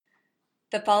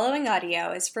The following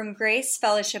audio is from Grace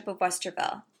Fellowship of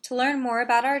Westerville. To learn more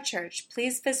about our church,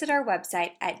 please visit our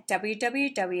website at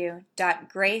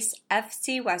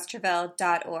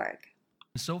www.gracefcwesterville.org.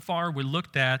 So far, we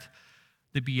looked at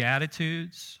the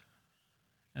Beatitudes,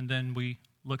 and then we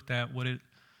looked at what it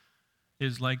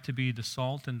is like to be the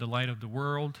salt and the light of the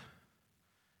world.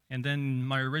 And then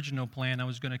my original plan, I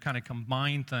was going to kind of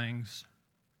combine things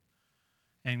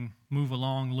and move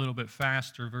along a little bit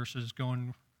faster versus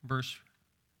going verse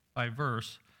by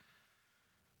verse.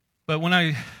 But when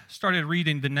I started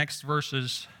reading the next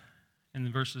verses,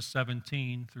 in verses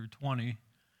 17 through 20,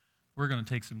 we're going to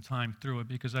take some time through it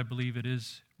because I believe it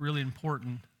is really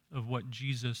important of what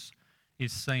Jesus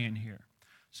is saying here.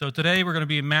 So today we're going to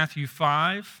be in Matthew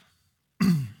 5.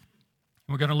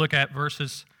 We're going to look at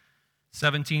verses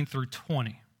 17 through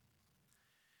 20.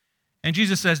 And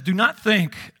Jesus says, "Do not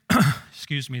think,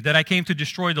 that I came to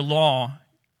destroy the law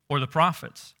or the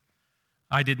prophets.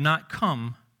 I did not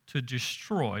come to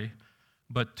destroy,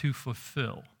 but to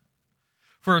fulfill.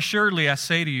 For assuredly I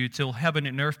say to you, till heaven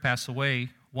and earth pass away,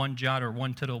 one jot or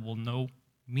one tittle will no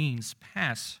means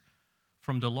pass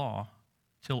from the law,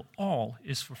 till all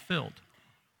is fulfilled.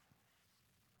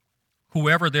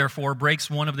 Whoever therefore breaks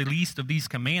one of the least of these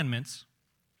commandments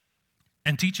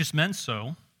and teaches men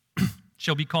so,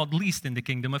 shall be called least in the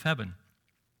kingdom of heaven.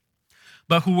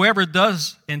 But whoever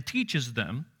does and teaches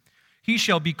them, he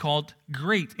shall be called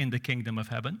great in the kingdom of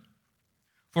heaven.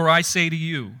 For I say to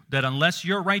you that unless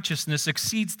your righteousness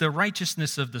exceeds the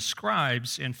righteousness of the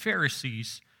scribes and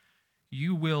Pharisees,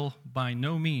 you will by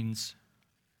no means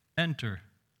enter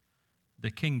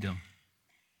the kingdom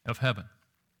of heaven."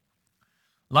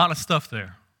 A lot of stuff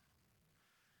there.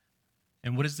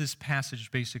 And what is this passage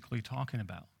basically talking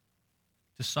about?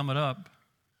 To sum it up,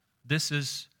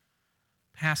 these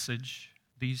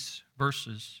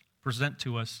verses present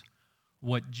to us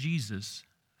what Jesus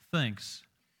thinks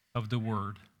of the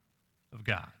Word of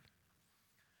God.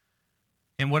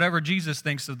 And whatever Jesus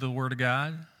thinks of the Word of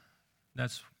God,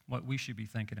 that's what we should be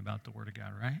thinking about the Word of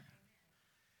God, right?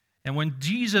 And when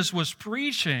Jesus was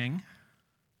preaching,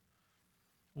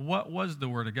 what was the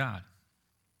Word of God?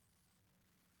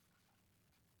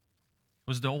 It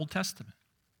was the Old Testament.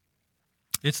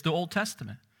 It's the Old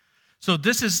Testament. So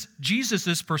this is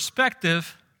Jesus'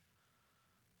 perspective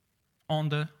on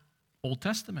the Old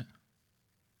Testament.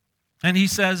 And he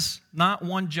says, not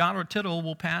one jot or tittle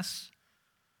will pass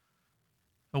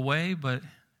away, but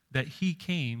that he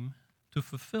came to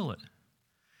fulfill it.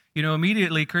 You know,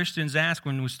 immediately Christians ask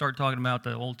when we start talking about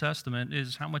the Old Testament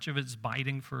is how much of it's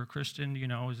binding for a Christian? You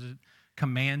know, is it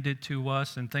commanded to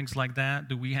us and things like that?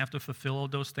 Do we have to fulfill all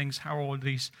those things? How are all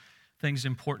these things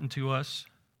important to us?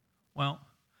 Well,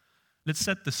 let's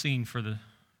set the scene for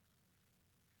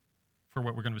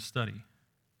what we're going to study.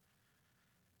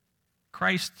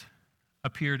 Christ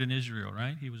appeared in Israel,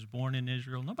 right? He was born in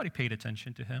Israel. Nobody paid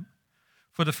attention to him.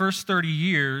 For the first 30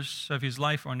 years of his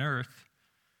life on earth,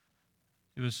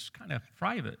 it was kind of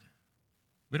private.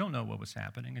 We don't know what was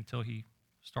happening until he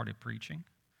started preaching.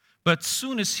 But as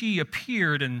soon as he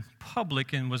appeared in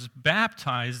public and was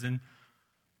baptized, and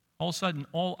all of a sudden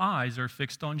all eyes are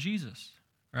fixed on Jesus,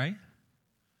 right?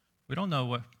 We don't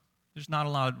know there's not a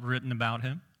lot written about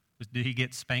him. Did he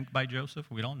get spanked by Joseph?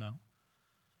 We don't know.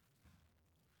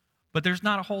 But there's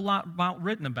not a whole lot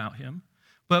written about him.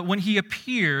 But when he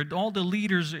appeared, all the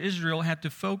leaders of Israel had to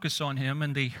focus on him,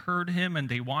 and they heard him and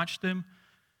they watched him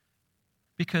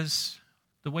because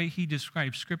the way he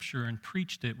described Scripture and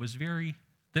preached it was very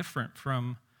different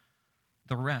from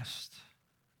the rest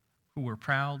who were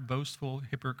proud, boastful,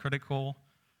 hypocritical.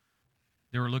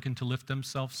 They were looking to lift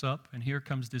themselves up, and here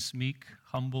comes this meek,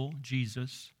 humble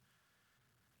Jesus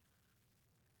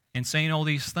and saying all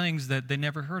these things that they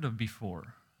never heard of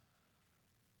before.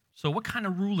 So what kind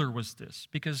of ruler was this?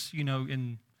 Because, you know,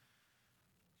 in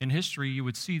history, you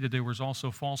would see that there was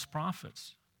also false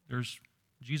prophets.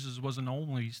 Jesus wasn't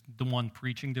only the one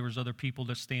preaching. There was other people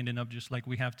that standing up just like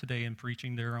we have today and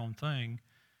preaching their own thing.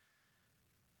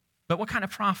 But what kind of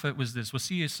prophet was this? Was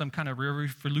he some kind of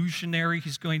revolutionary?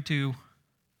 He's going to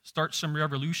start some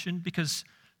revolution? Because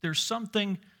there's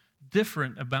something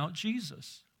different about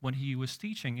Jesus. When he was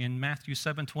teaching in Matthew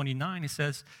 7:29, it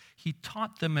says, he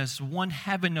taught them as one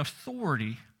having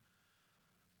authority,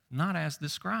 not as the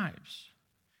scribes.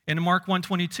 In Mark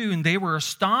 1:22, and they were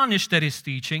astonished at his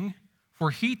teaching,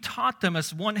 for he taught them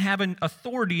as one having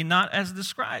authority, not as the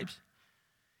scribes.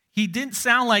 He didn't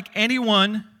sound like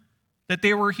anyone that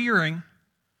they were hearing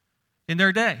in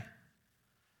their day.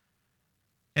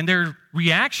 And their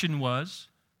reaction was,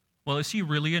 well, is he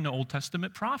really an Old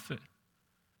Testament prophet?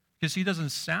 Because he doesn't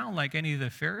sound like any of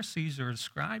the Pharisees or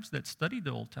scribes that studied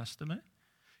the Old Testament.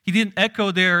 He didn't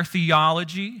echo their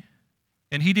theology,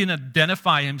 and he didn't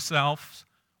identify himself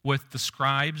with the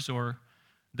scribes or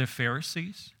the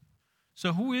Pharisees.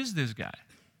 So who is this guy?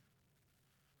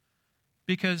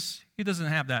 Because he doesn't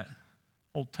have that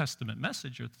Old Testament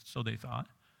message, or so they thought,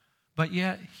 but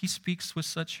yet he speaks with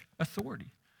such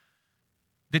authority.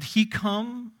 Did he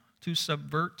come to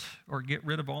subvert or get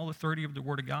rid of all authority of the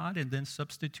Word of God and then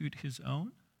substitute his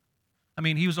own? I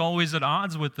mean, he was always at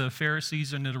odds with the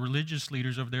Pharisees and the religious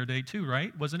leaders of their day too,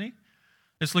 right? Wasn't he?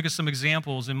 Let's look at some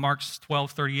examples in Mark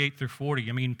 12:38 through 40.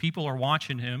 I mean, people are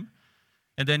watching him,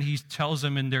 and then he tells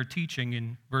them in their teaching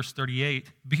in verse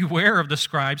 38, beware of the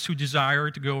scribes who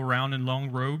desire to go around in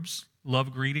long robes,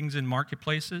 love greetings in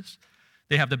marketplaces.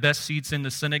 They have the best seats in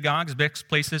the synagogues, best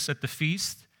places at the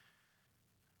feast.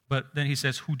 But then he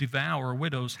says, who devour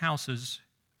widows' houses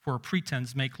for a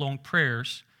pretense, make long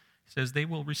prayers. He says they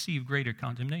will receive greater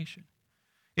condemnation.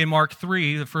 In Mark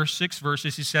 3, the first 6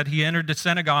 verses, he said he entered the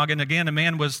synagogue, and again a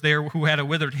man was there who had a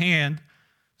withered hand,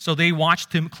 so they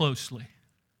watched him closely.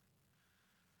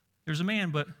 There's a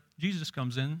man, but Jesus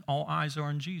comes in, all eyes are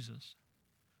on Jesus.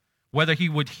 Whether he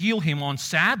would heal him on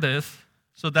Sabbath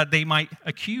so that they might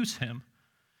accuse him.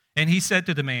 And he said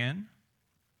to the man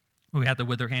who had the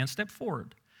withered hand, step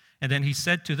forward. And then he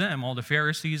said to them, all the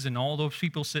Pharisees and all those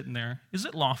people sitting there, is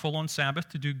it lawful on Sabbath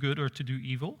to do good or to do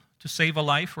evil, to save a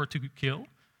life or to kill?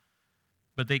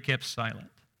 But they kept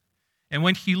silent. And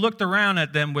when he looked around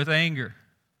at them with anger,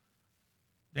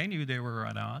 they knew they were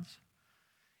at odds.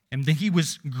 And then he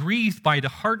was grieved by the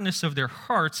hardness of their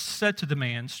hearts, said to the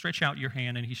man, stretch out your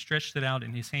hand. And he stretched it out,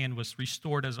 and his hand was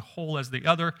restored as a whole as the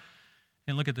other.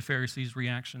 And look at the Pharisees'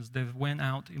 reactions. They went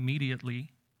out immediately.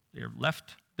 They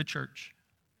left the church.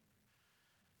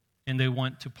 And they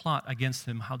went to plot against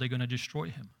him, how they're going to destroy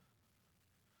him.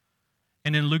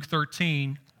 And in Luke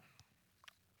 13,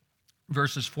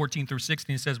 verses 14 through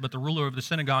 16, it says, but the ruler of the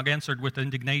synagogue answered with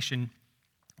indignation.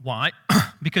 Why?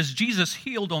 Because Jesus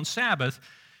healed on Sabbath,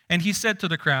 and he said to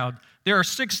the crowd, there are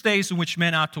 6 days in which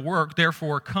men ought to work,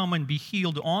 therefore come and be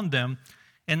healed on them,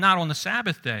 and not on the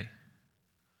Sabbath day.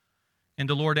 And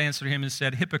the Lord answered him and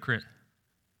said, hypocrite,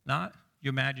 not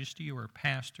your majesty or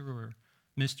pastor or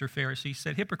Mr. Pharisee,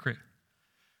 said, hypocrite,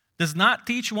 does not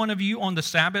each one of you on the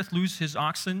Sabbath loose his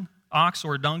ox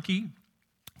or donkey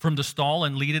from the stall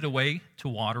and lead it away to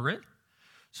water it?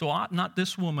 So ought not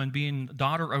this woman, being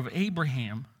daughter of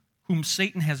Abraham, whom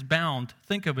Satan has bound,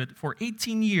 think of it, for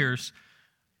 18 years,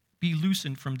 be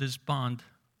loosened from this bond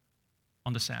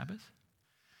on the Sabbath?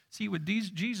 See, with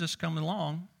Jesus coming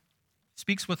along,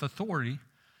 speaks with authority,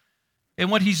 and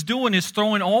what he's doing is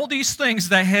throwing all these things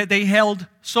that they held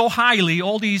so highly,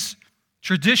 all these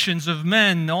traditions of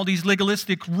men, all these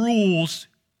legalistic rules,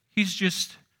 he's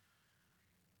just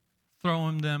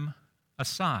throwing them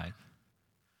aside.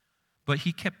 But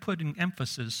he kept putting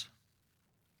emphasis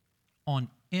on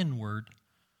inward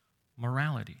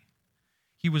morality.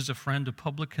 He was a friend of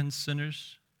publicans,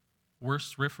 sinners,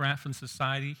 worst riffraff in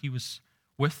society. He was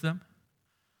with them.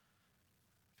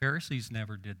 Pharisees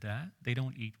never did that. They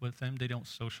don't eat with them. They don't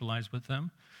socialize with them.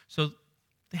 So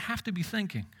they have to be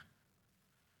thinking,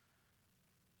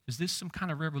 is this some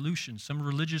kind of revolution, some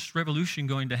religious revolution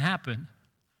going to happen?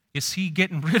 Is he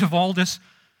getting rid of all this,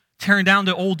 tearing down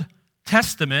the Old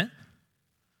Testament?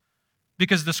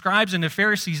 Because the scribes and the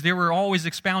Pharisees, they were always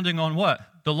expounding on what?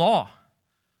 The law,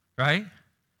 right?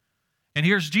 And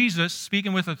here's Jesus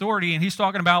speaking with authority, and he's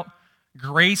talking about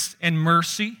grace and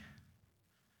mercy.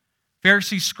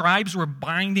 Pharisees, scribes were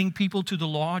binding people to the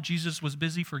law. Jesus was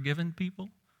busy forgiving people.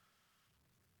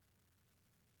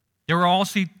 They were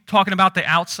also talking about the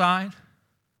outside,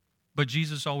 but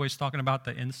Jesus always talking about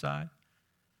the inside.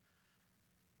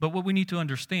 But what we need to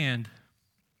understand,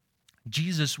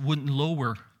 Jesus wouldn't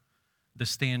lower the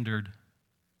standard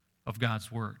of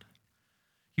God's word.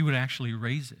 He would actually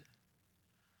raise it.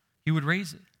 He would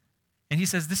raise it. And he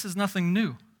says, this is nothing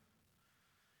new.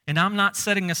 And I'm not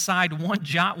setting aside one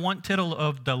jot, one tittle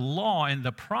of the law and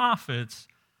the prophets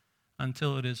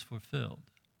until it is fulfilled.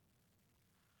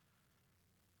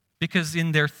 Because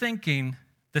in their thinking,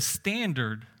 the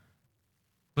standard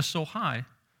was so high,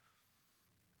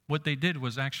 what they did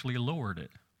was actually lowered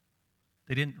it.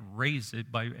 They didn't raise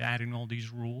it by adding all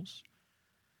these rules.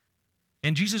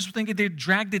 And Jesus was thinking they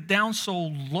dragged it down so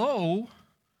low,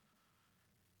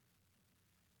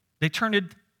 they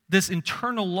turned this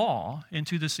internal law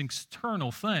into this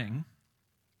external thing.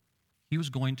 He was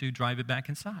going to drive it back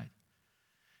inside.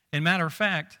 And matter of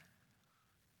fact,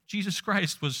 Jesus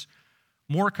Christ was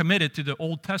more committed to the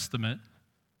Old Testament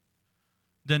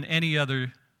than any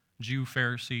other Jew,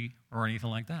 Pharisee, or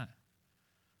anything like that.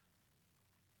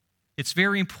 It's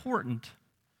very important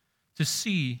to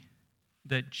see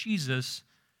that Jesus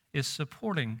is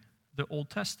supporting the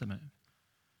Old Testament.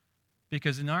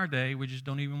 Because in our day, we just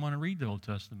don't even want to read the Old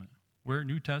Testament. We're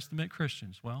New Testament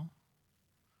Christians. Well,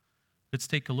 let's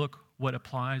take a look what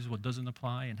applies, what doesn't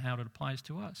apply, and how it applies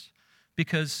to us.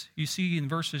 Because you see in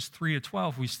verses 3 to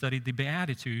 12, we studied the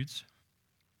Beatitudes,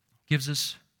 gives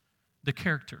us the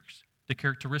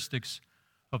characteristics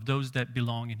of those that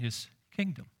belong in his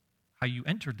kingdom, how you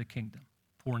entered the kingdom,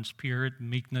 poor in spirit,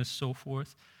 meekness, so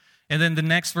forth. And then the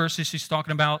next verses, he's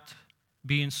talking about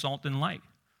being salt and light.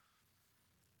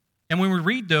 And when we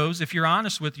read those, if you're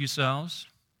honest with yourselves,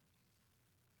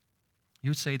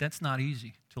 you would say that's not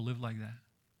easy to live like that.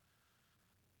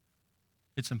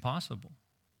 It's impossible,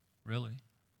 really.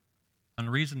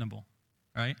 Unreasonable,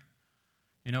 right?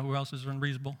 You know who else is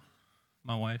unreasonable?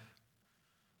 My wife.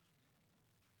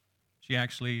 She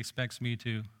actually expects me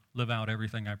to live out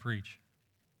everything I preach.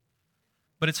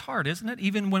 But it's hard, isn't it?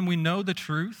 Even when we know the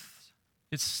truth,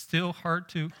 it's still hard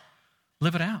to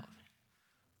live it out.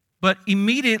 But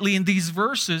immediately in these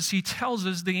verses, he tells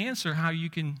us the answer how you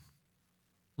can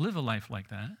live a life like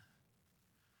that.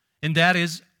 And that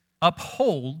is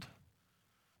uphold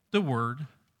the word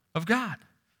of God.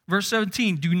 Verse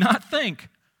 17, do not think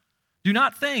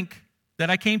that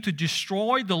I came to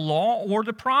destroy the law or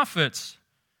the prophets.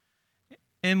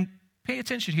 And pay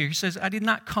attention here. He says, I did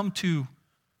not come to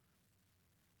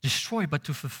destroy, but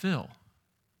to fulfill.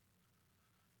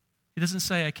 He doesn't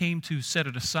say I came to set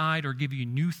it aside or give you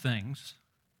new things.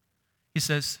 He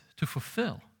says to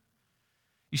fulfill.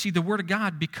 You see, the Word of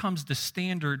God becomes the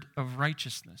standard of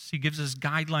righteousness. He gives us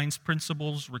guidelines,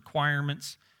 principles,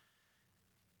 requirements.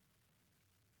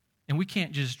 And we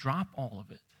can't just drop all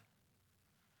of it.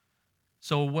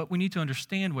 So what we need to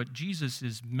understand, what Jesus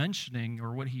is mentioning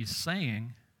or what he's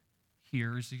saying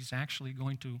here is he's actually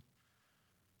going to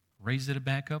raise it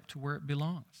back up to where it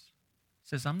belongs. He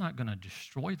says, I'm not going to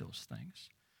destroy those things.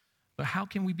 But how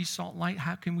can we be salt and light?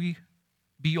 How can we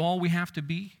be all we have to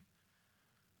be?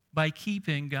 By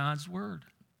keeping God's word.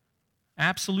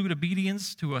 Absolute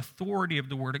obedience to authority of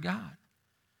the word of God.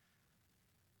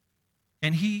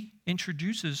 And he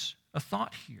introduces a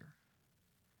thought here.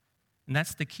 And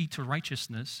that's the key to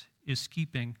righteousness, is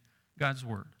keeping God's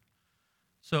word.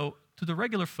 So, to the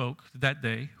regular folk that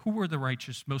day, who were the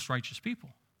most righteous people?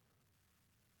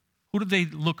 Who did they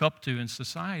look up to in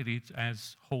society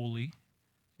as holy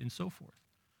and so forth?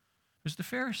 There's the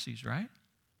Pharisees, right?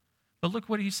 But look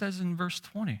what he says in verse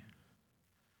 20.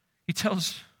 He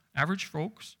tells average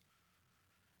folks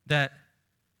that,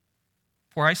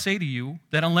 for I say to you,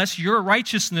 that unless your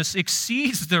righteousness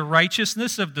exceeds the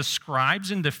righteousness of the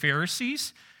scribes and the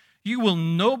Pharisees, you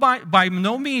will by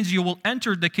no means you will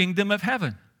enter the kingdom of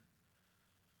heaven.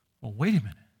 Well, wait a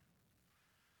minute.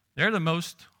 They're the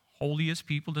most holiest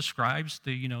people, the scribes.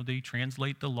 They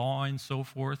translate the law and so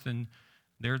forth, and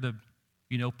they're the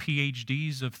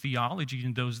PhDs of theology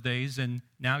in those days. And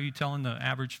now you're telling the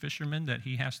average fisherman that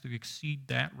he has to exceed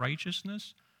that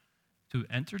righteousness to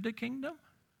enter the kingdom?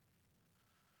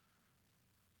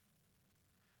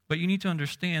 But you need to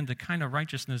understand the kind of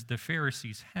righteousness the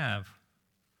Pharisees have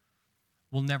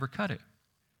will never cut it.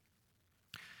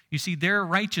 You see, their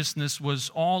righteousness was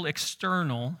all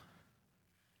external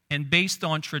and based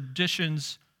on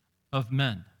traditions of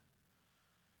men.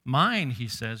 Mine, he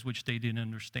says, which they didn't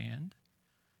understand,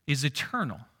 is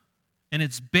eternal. And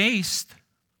it's based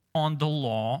on the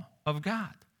law of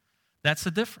God. That's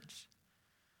the difference.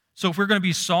 So if we're going to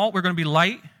be salt, we're going to be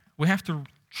light, we have to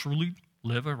truly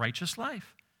live a righteous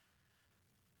life.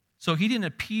 So he didn't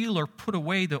appeal or put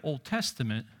away the Old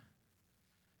Testament.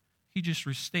 He just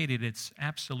restated its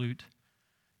absolute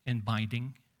and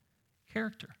binding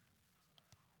character.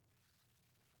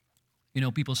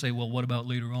 People say, well, what about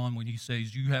later on when he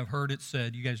says, you have heard it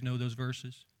said? You guys know those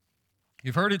verses?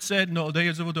 You've heard it said, no,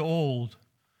 days of the old.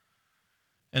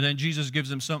 And then Jesus gives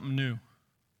them something new.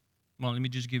 Well, let me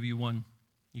just give you one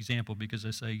example because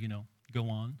I say, go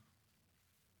on.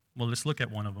 Well, let's look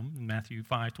at one of them in Matthew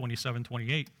 5, 27,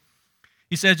 28.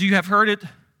 He says, you have heard it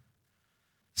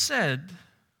said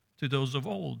to those of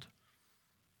old,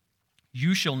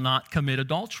 you shall not commit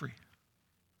adultery.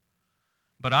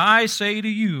 But I say to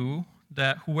you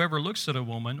that whoever looks at a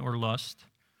woman or lusts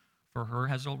for her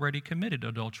has already committed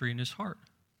adultery in his heart.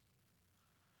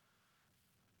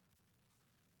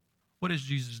 What is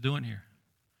Jesus doing here?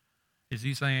 Is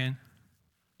he saying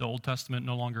the Old Testament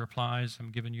no longer applies?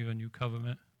 I'm giving you a new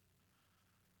covenant.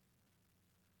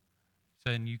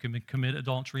 Saying you can commit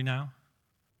adultery now?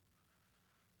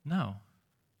 No.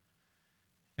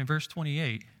 In verse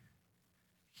 28,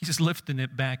 he's lifting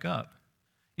it back up.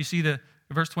 You see,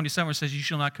 verse 27 says, you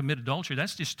shall not commit adultery.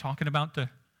 That's just talking about the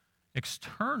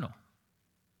external.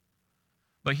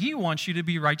 But he wants you to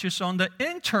be righteous on the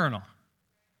internal.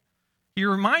 He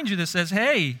reminds you that says,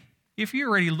 hey, if you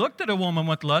already looked at a woman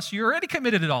with lust, you already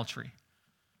committed adultery.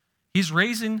 He's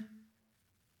raising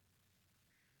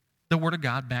the Word of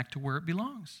God back to where it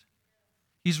belongs.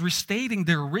 He's restating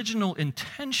the original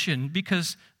intention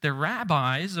because the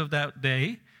rabbis of that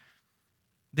day,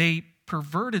 they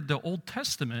perverted the Old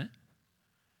Testament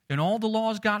and all the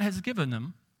laws God has given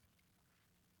them.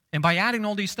 And by adding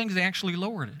all these things, they actually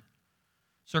lowered it.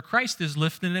 So Christ is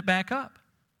lifting it back up.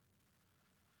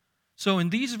 So in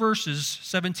these verses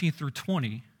 17 through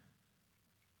 20,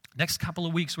 next couple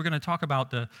of weeks, we're going to talk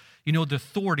about the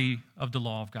authority of the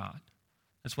law of God.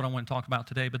 That's what I want to talk about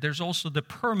today. But there's also the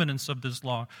permanence of this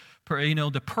law,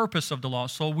 the purpose of the law.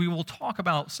 So we will talk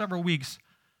about several weeks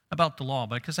about the law,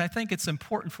 because I think it's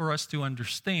important for us to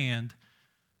understand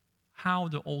how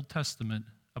the Old Testament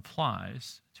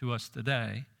applies to us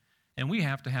today. And we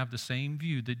have to have the same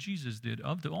view that Jesus did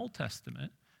of the Old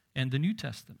Testament and the New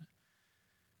Testament.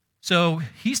 So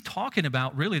he's talking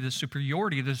about really the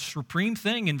superiority, the supreme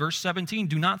thing in verse 17.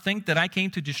 Do not think that I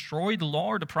came to destroy the law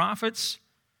or the prophets.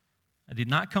 I did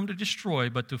not come to destroy,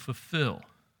 but to fulfill.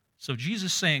 So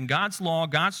Jesus is saying God's law,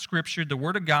 God's scripture, the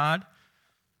Word of God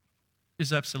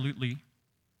is absolutely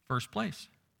first place.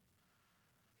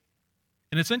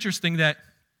 And it's interesting that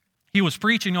he was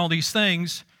preaching all these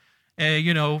things.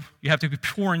 You have to be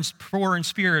poor in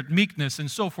spirit, meekness, and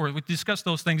so forth. We discussed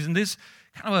those things. And this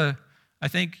kind of I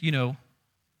think,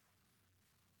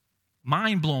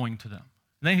 mind-blowing to them.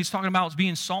 And then he's talking about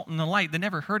being salt and the light. They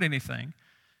never heard anything.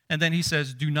 And then he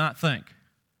says, do not think.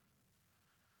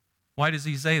 Why does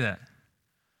he say that?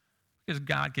 Because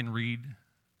God can read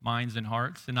minds and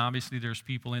hearts. And obviously there's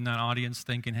people in that audience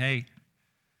thinking, hey,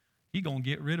 he's going to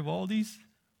get rid of all these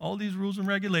rules and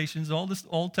regulations, all this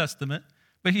Old Testament.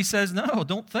 But he says, no,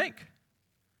 don't think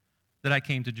that I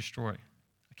came to destroy.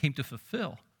 I came to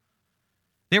fulfill.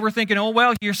 They were thinking, oh,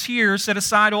 well, here's here, set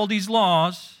aside all these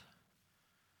laws.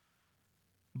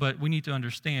 But we need to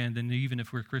understand, and even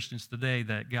if we're Christians today,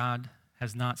 that God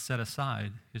has not set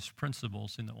aside his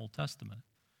principles in the Old Testament.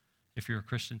 If you're a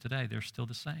Christian today, they're still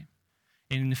the same.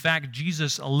 And in fact,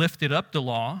 Jesus lifted up the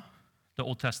law, the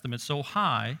Old Testament, so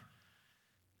high.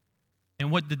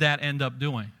 And what did that end up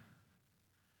doing?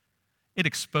 It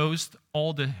exposed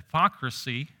all the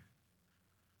hypocrisy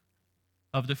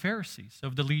of the Pharisees,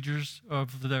 of the leaders,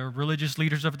 of the religious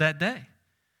leaders of that day,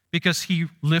 because he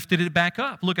lifted it back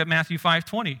up. Look at Matthew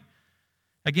 5:20.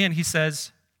 Again, he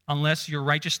says, unless your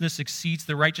righteousness exceeds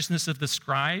the righteousness of the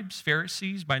scribes,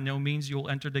 Pharisees, by no means you will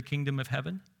enter the kingdom of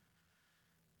heaven.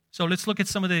 So let's look at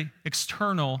some of the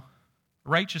external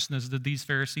righteousness that these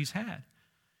Pharisees had.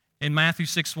 In Matthew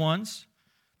 6:1,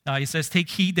 he says, take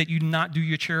heed that you do not do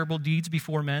your charitable deeds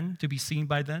before men to be seen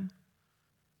by them.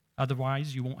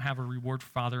 Otherwise, you won't have a reward for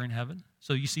Father in heaven.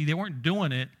 So you see, they weren't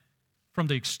doing it from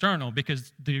the external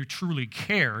because they truly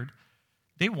cared.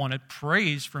 They wanted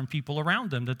praise from people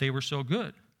around them that they were so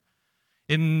good.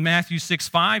 In Matthew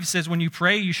 6:5, it says, when you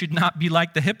pray, you should not be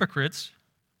like the hypocrites.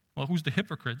 Well, who's the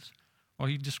hypocrites? Well,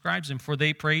 he describes them. For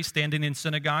they pray standing in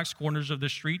synagogues, corners of the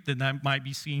street, that might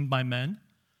be seen by men.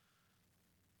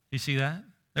 You see that?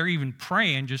 They're even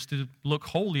praying just to look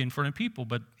holy in front of people,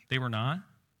 but they were not.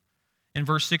 In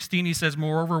verse 16, he says,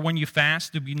 moreover, when you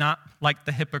fast, do be not like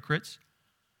the hypocrites.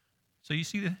 So you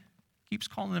see, he keeps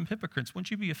calling them hypocrites.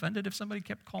 Wouldn't you be offended if somebody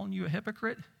kept calling you a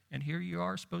hypocrite? And here you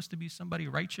are, supposed to be somebody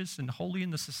righteous and holy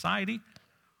in the society.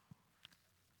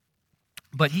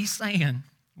 But he's saying,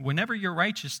 whenever your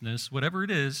righteousness, whatever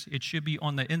it is, it should be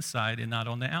on the inside and not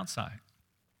on the outside.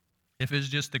 If it's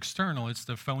just external, it's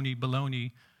the phony,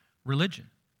 baloney religion.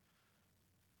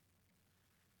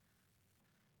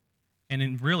 And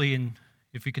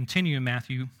if we continue in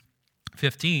Matthew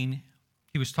 15,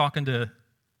 he was talking to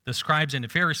the scribes and the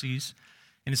Pharisees,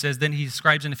 and it says, then the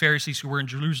scribes and the Pharisees who were in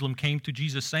Jerusalem came to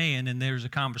Jesus saying, and there's a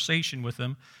conversation with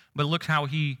them, but look how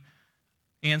he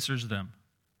answers them.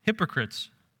 Hypocrites.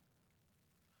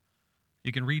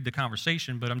 You can read the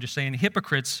conversation, but I'm just saying,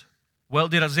 hypocrites, well,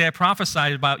 did Isaiah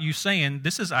prophesy about you saying,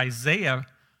 this is Isaiah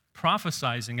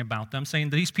prophesizing about them,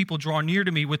 saying, these people draw near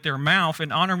to me with their mouth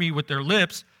and honor me with their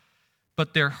lips,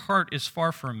 but their heart is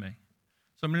far from me.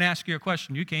 So I'm going to ask you a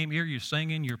question. You came here, you're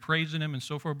singing, you're praising him and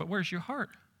so forth, but where's your heart?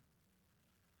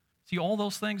 See, all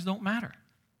those things don't matter.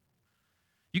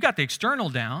 You got the external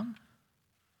down,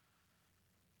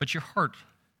 but your heart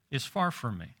is far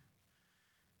from me.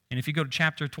 And if you go to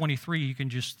chapter 23, you can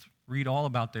just read all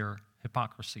about their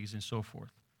hypocrisies and so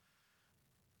forth.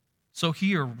 So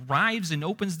he arrives and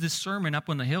opens this sermon up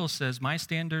on the hill, says, my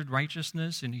standard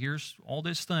righteousness, and here's all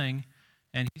this thing.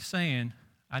 And he's saying,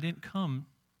 I didn't come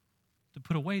to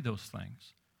put away those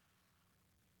things.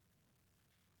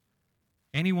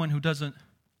 Anyone who doesn't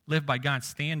live by God's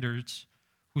standards,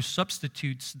 who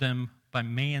substitutes them by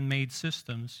man-made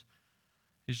systems,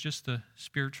 is just a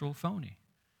spiritual phony.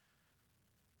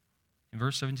 In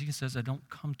verse 17 it says, I don't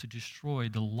come to destroy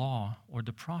the law or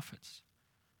the prophets.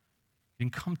 He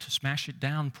didn't come to smash it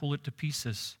down, pull it to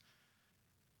pieces.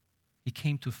 He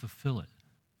came to fulfill it.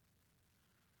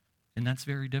 And that's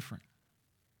very different.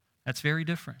 That's very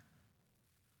different.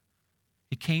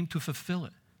 He came to fulfill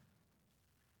it.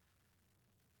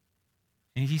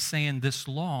 And he's saying this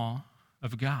law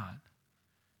of God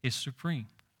is supreme.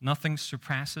 Nothing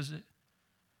surpasses it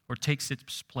or takes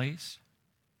its place.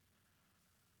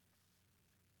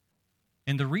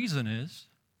 And the reason is,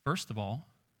 first of all,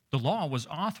 the law was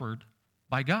authored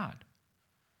by God.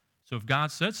 So if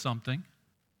God said something,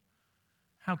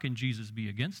 how can Jesus be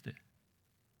against it?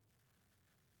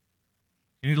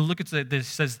 You need to look at this. It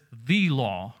says the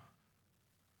law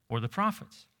or the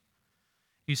prophets.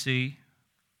 You see,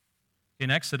 in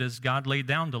Exodus, God laid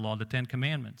down the law, the Ten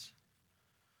Commandments.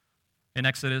 In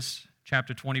Exodus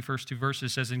chapter 20, first 2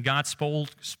 verses, says, and God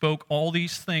spoke all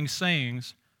these things, saying,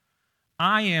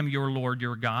 I am your Lord,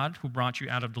 your God, who brought you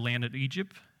out of the land of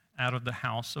Egypt, out of the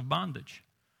house of bondage.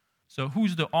 So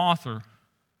who's the author?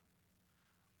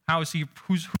 How is he?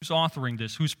 Who's authoring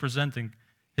this? Who's presenting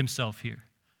himself here?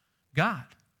 God.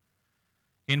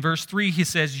 In verse 3, he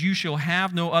says, you shall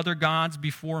have no other gods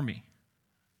before me.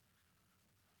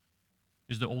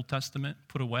 Is the Old Testament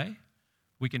put away?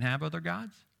 We can have other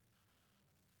gods?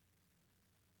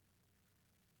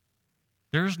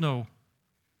 There's no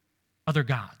other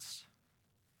gods.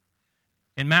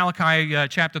 In Malachi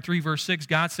chapter 3, verse 6,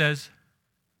 God says,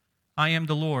 I am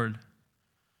the Lord,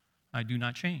 I do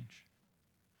not change.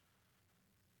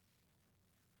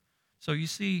 So you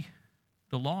see,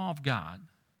 the law of God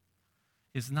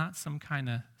is not some kind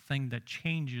of thing that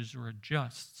changes or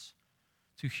adjusts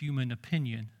to human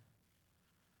opinion,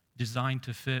 designed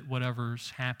to fit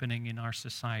whatever's happening in our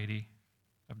society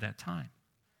of that time.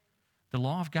 The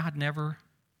law of God never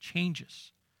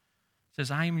changes. It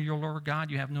says, I am your Lord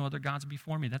God, you have no other gods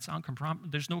before me.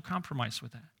 There's no compromise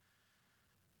with that.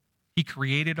 He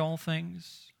created all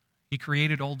things. He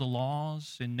created all the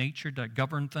laws in nature that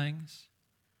govern things.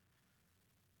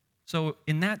 So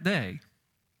in that day,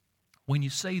 when you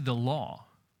say the law,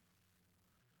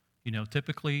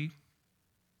 typically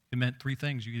it meant three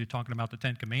things. You're either talking about the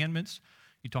Ten Commandments,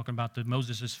 you're talking about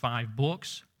Moses' 5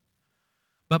 books.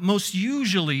 But most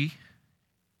usually,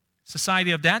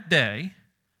 society of that day,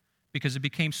 because it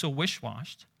became so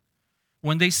wish-washed,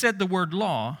 when they said the word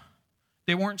law,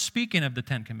 they weren't speaking of the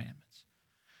Ten Commandments.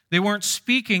 They weren't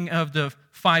speaking of the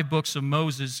 5 books of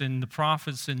Moses and the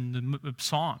prophets and the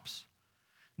Psalms.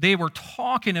 They were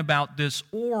talking about this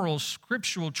oral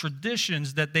scriptural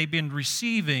traditions that they've been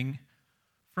receiving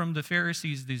from the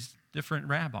Pharisees, these different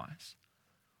rabbis.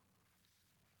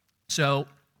 So,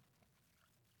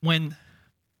 when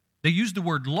they used the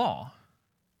word law,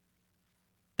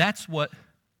 that's what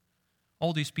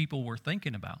all these people were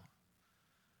thinking about.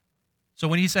 So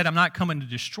when he said, I'm not coming to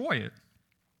destroy it,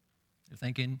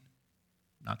 they're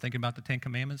not thinking about the Ten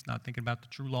Commandments, not thinking about the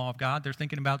true law of God. They're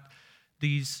thinking about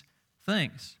these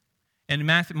things. And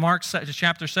in Mark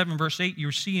chapter 7, verse 8,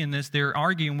 you're seeing this. They're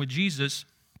arguing with Jesus.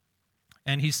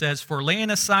 And he says, for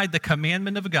laying aside the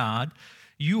commandment of God,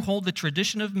 you hold the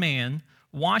tradition of man,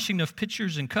 washing of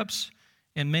pitchers and cups,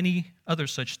 and many other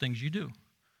such things you do.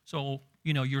 So,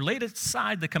 you laid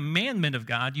aside the commandment of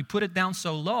God, you put it down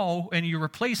so low, and you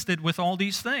replaced it with all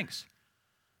these things.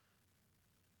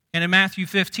 And in Matthew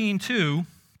 15, too,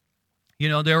 they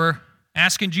were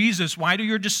asking Jesus, why do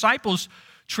your disciples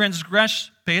transgress,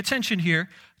 pay attention here,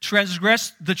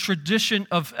 transgress the tradition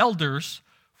of elders,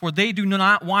 for they do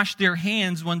not wash their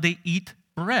hands when they eat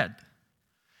bread.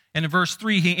 And in verse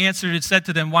 3, he answered and said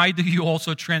to them, why do you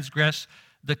also transgress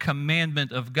the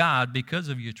commandment of God because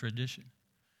of your tradition?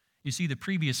 You see, the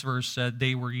previous verse said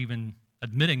they were even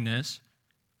admitting this.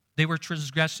 They were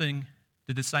transgressing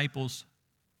the disciples'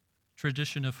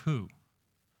 tradition of who?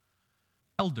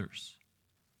 Elders,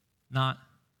 not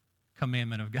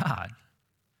commandment of God.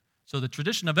 So the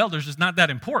tradition of elders is not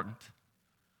that important.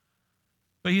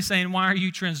 But he's saying, why are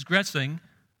you transgressing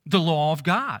the law of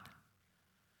God?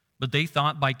 But they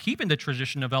thought by keeping the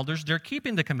tradition of elders, they're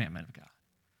keeping the commandment of God.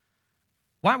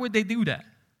 Why would they do that?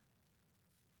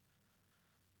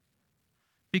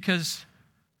 Because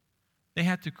they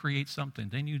had to create something.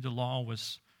 They knew the law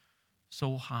was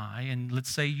so high. And let's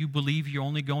say you believe you're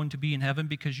only going to be in heaven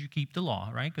because you keep the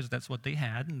law, right? Because that's what they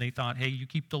had. And they thought, hey, you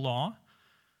keep the law,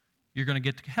 you're going to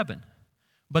get to heaven.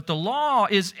 But the law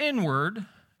is inward,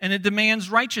 and it demands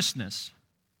righteousness.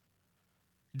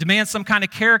 It demands some kind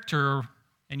of character,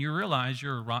 and you realize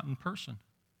you're a rotten person.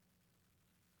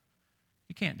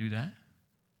 You can't do that.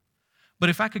 But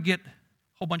if I could get a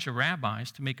whole bunch of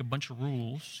rabbis to make a bunch of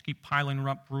rules, keep piling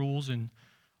up rules and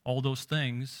all those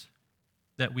things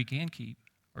that we can keep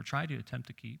or try to attempt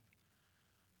to keep,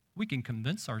 we can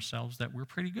convince ourselves that we're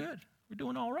pretty good. We're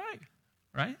doing all right,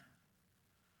 right?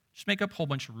 Just make up a whole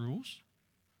bunch of rules.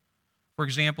 For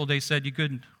example, they said you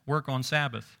couldn't work on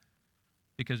Sabbath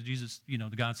because Jesus, the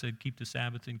God said keep the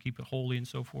Sabbath and keep it holy and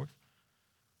so forth.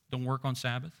 Don't work on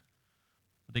Sabbath.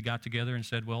 They got together and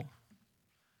said, well,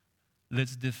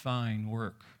 let's define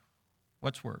work.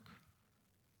 What's work?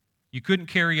 You couldn't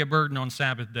carry a burden on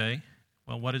Sabbath day.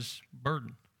 Well, what is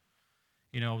burden?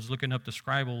 I was looking up the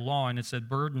scribal law, and it said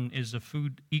burden is a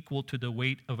food equal to the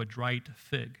weight of a dried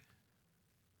fig.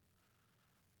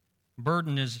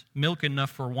 Burden is milk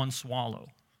enough for one swallow,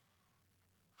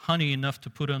 honey enough to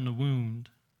put on the wound.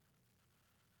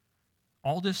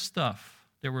 All this stuff,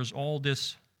 there was all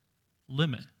this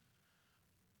limit.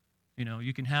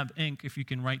 You can have ink if you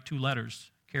can write 2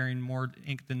 letters. Carrying more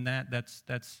ink than that's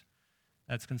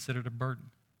considered a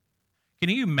burden. Can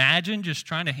you imagine just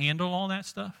trying to handle all that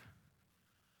stuff?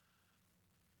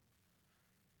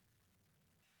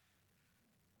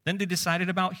 Then they decided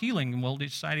about healing. Well, they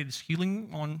decided is healing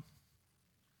on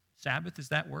Sabbath, does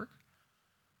that work?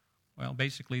 Well,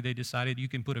 basically they decided you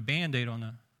can put a Band-Aid on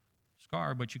a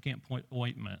scar, but you can't put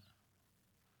ointment.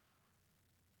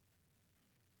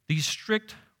 These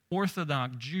strict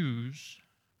Orthodox Jews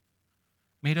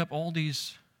made up all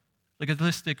these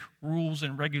legalistic rules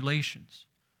and regulations.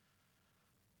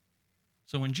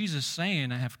 So when Jesus is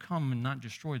saying, I have come and not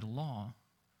destroyed the law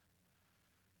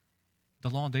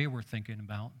they were thinking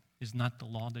about is not the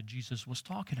law that Jesus was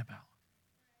talking about.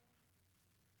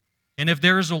 And if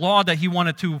there is a law that he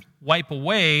wanted to wipe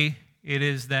away, it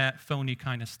is that phony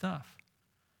kind of stuff.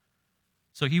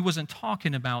 So he wasn't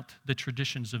talking about the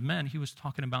traditions of men. He was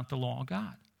talking about the law of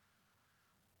God.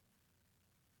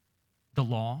 The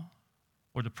law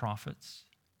or the prophets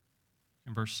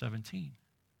in verse 17.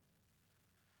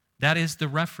 That is the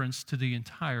reference to the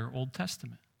entire Old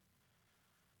Testament.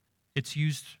 It's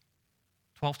used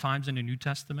 12 times in the New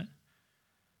Testament.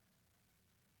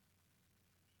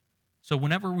 So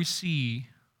whenever we see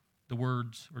the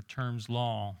words or terms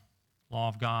law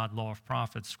of God, law of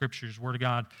prophets, scriptures, word of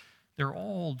God, they're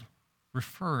all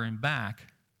referring back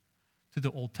to the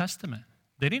Old Testament.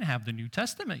 They didn't have the New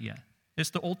Testament yet. It's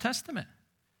the Old Testament.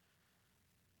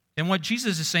 And what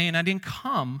Jesus is saying, I didn't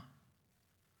come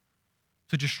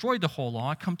to destroy the whole law,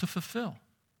 I come to fulfill.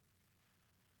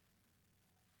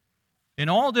 And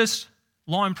all this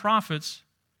law and prophets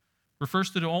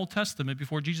refers to the Old Testament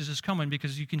before Jesus is coming,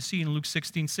 because you can see in Luke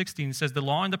 16:16, it says, the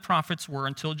law and the prophets were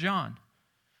until John.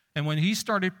 And when he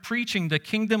started preaching, the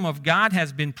kingdom of God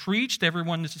has been preached,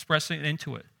 everyone is expressing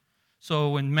into it.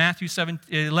 So in Matthew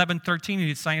 11:13,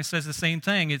 it says the same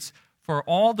thing. It's for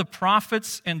all the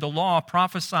prophets and the law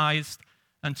prophesied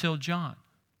until John.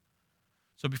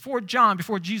 So before John,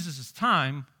 before Jesus'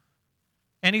 time,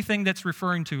 anything that's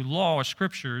referring to law or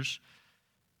scriptures,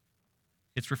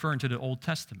 it's referring to the Old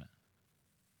Testament.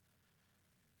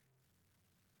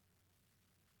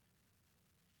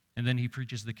 And then he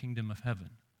preaches the kingdom of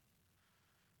heaven.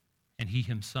 And he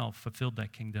himself fulfilled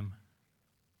that kingdom.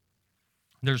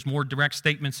 There's more direct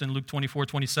statements in Luke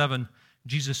 24:27.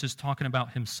 Jesus is talking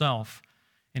about himself.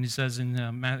 And he says in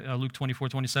Luke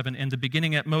 24:27, in the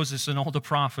beginning at Moses and all the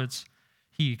prophets,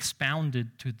 he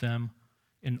expounded to them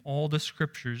in all the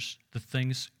scriptures the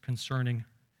things concerning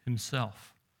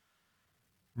himself.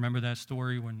 Remember that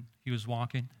story when he was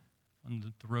walking on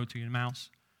the road to Emmaus?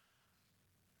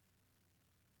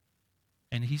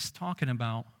 And he's talking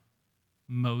about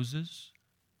Moses,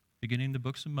 beginning the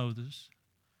books of Moses,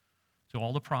 to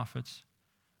all the prophets.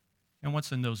 And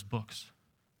what's in those books?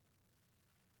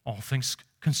 All things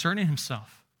concerning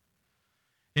himself.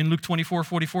 In Luke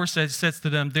 24:44 says to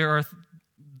them,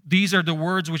 these are the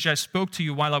words which I spoke to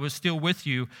you while I was still with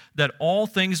you, that all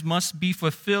things must be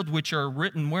fulfilled which are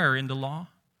written where? In the law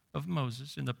of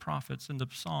Moses, in the prophets, in the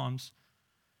Psalms,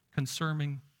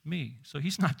 concerning me. So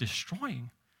he's not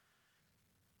destroying.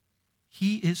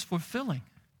 He is fulfilling.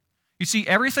 You see,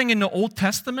 everything in the Old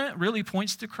Testament really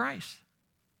points to Christ.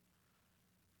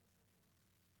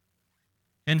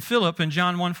 And Philip in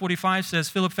John 1:45 says,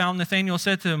 Philip found Nathanael,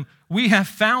 said to him, we have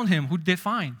found him. Who did they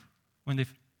find when they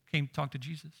came to talk to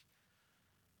Jesus?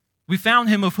 We found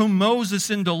him of whom Moses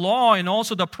in the law and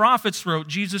also the prophets wrote,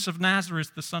 Jesus of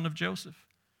Nazareth, the son of Joseph.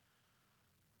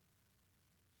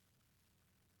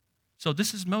 So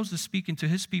this is Moses speaking to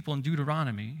his people in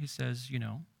Deuteronomy. He says,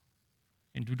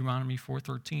 In Deuteronomy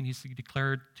 4:13, he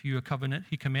declared to you a covenant.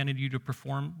 He commanded you to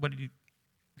perform what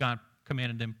God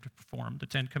commanded them to perform, the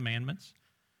 10 Commandments.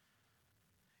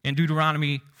 In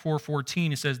Deuteronomy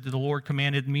 4:14, it says, the Lord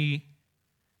commanded me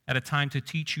at a time to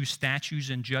teach you statutes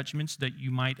and judgments that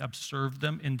you might observe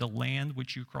them in the land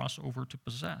which you cross over to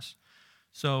possess.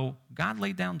 So God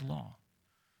laid down the law.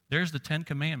 There's the 10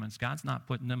 Commandments. God's not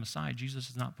putting them aside. Jesus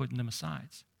is not putting them aside.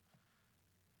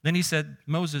 Then he said,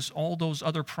 Moses, all those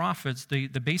other prophets, the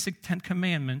basic 10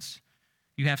 Commandments,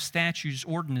 you have statutes,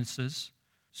 ordinances.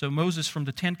 So Moses, from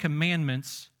the 10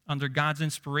 Commandments, under God's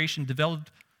inspiration,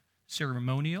 developed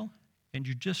ceremonial and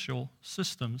judicial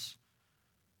systems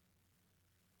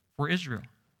for Israel.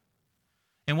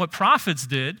 And what prophets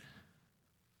did,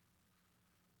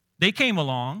 they came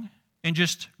along and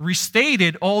just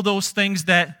restated all those things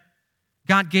that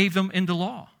God gave them in the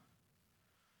law.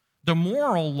 The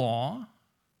moral law,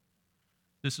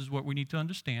 this is what we need to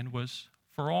understand, was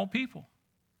for all people.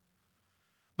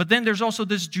 But then there's also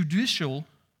this judicial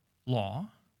law,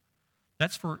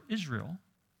 that's for Israel.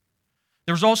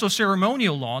 There's also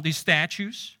ceremonial law, these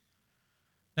statutes,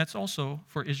 that's also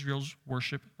for Israel's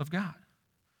worship of God.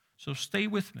 So stay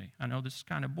with me. I know this is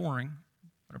kind of boring,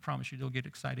 but I promise you it'll get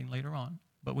exciting later on.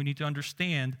 But we need to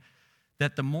understand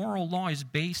that the moral law is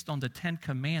based on the 10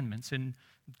 Commandments and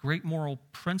great moral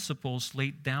principles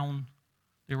laid down.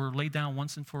 They were laid down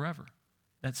once and forever.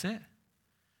 That's it.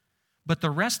 But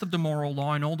the rest of the moral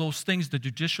law and all those things, the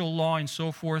judicial law and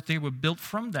so forth, they were built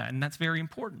from that, and that's very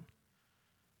important.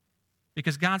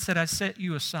 Because God said, I set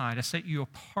you aside. I set you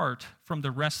apart from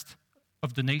the rest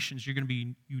of the nations. You're going to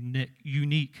be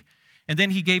unique. And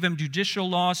then he gave them judicial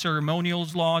laws, ceremonial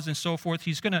laws, and so forth.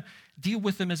 He's going to deal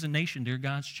with them as a nation. They're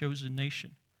God's chosen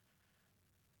nation.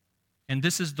 And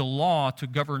this is the law to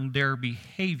govern their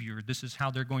behavior. This is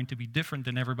how they're going to be different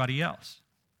than everybody else.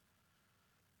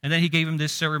 And then he gave them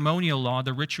this ceremonial law,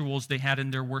 the rituals they had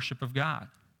in their worship of God.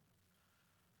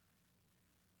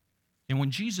 And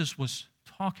when Jesus was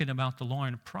talking about the law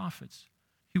and the prophets,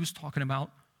 he was talking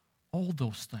about all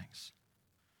those things.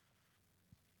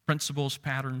 Principles,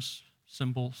 patterns,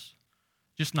 symbols,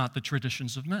 just not the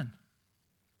traditions of men.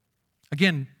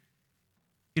 Again,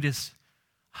 it is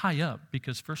high up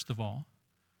because, first of all,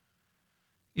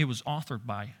 it was authored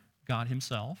by God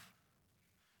himself.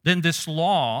 Then this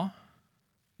law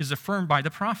is affirmed by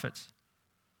the prophets.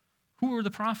 Who are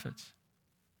the prophets?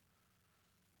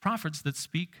 Prophets that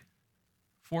speak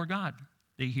for God.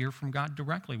 They hear from God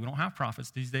directly. We don't have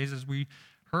prophets these days. As we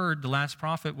heard, the last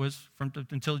prophet was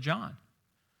until John.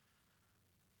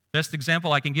 Best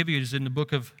example I can give you is in the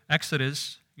book of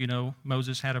Exodus. You know,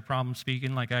 Moses had a problem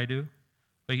speaking like I do.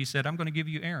 But he said, I'm going to give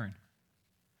you Aaron.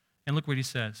 And look what he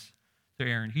says to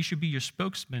Aaron. He should be your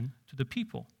spokesman to the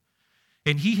people.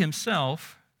 And he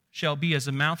himself shall be as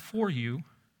a mouth for you,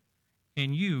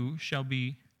 and you shall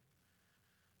be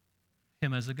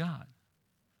him as a God.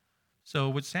 So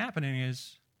what's happening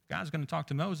is God's going to talk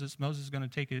to Moses. Moses is going to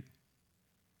take it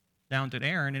down to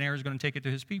Aaron, and Aaron's going to take it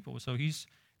to his people. So he's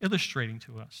illustrating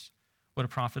to us what a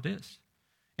prophet is.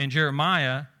 In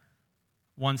Jeremiah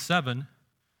 1:7,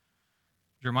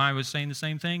 Jeremiah was saying the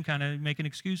same thing, kind of making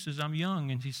excuses. I'm young.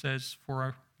 And he says,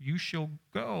 for you shall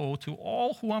go to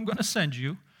all who I'm going to send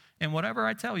you, and whatever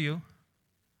I tell you,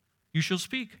 you shall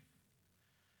speak.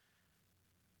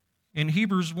 In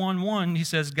Hebrews 1:1, he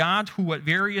says, God, who at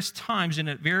various times and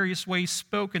at various ways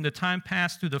spoke in the time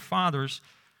past to the fathers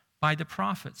by the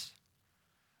prophets.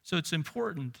 So it's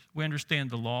important we understand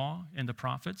the law and the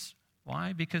prophets.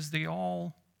 Why? Because they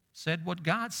all said what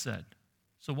God said.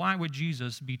 So why would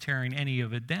Jesus be tearing any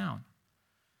of it down?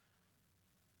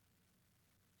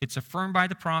 It's affirmed by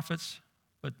the prophets,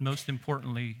 but most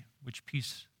importantly, which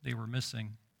piece they were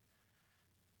missing,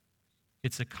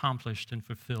 it's accomplished and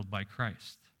fulfilled by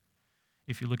Christ.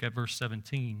 If you look at verse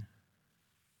 17,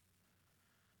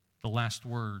 the last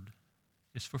word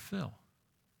is fulfill.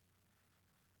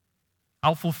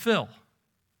 I'll fulfill.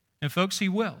 And folks, he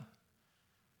will.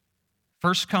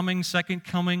 First coming, second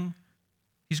coming,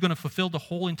 he's going to fulfill the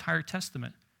whole entire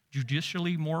Testament,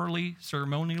 judicially, morally,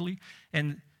 ceremonially,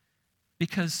 and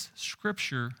because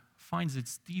Scripture finds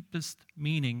its deepest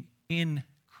meaning in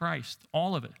Christ,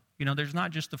 all of it. You know, there's not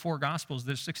just the 4 Gospels,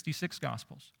 there's 66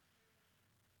 Gospels.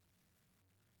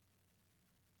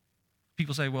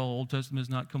 People say, well, Old Testament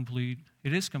is not complete.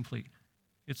 It is complete.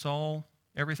 It's all,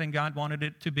 everything God wanted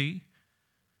it to be,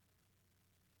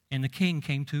 and the King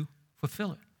came to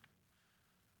fulfill it.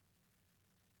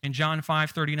 And John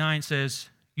 5:39 says,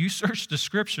 you search the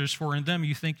Scriptures, for in them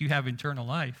you think you have eternal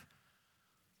life.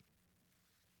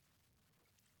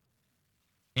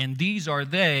 And these are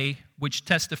they which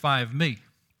testify of me.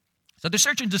 So they're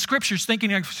searching the scriptures thinking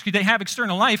they have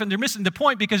external life, and they're missing the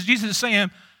point because Jesus is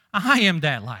saying, I am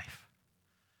that life.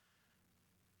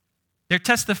 They're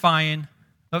testifying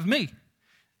of me.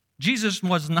 Jesus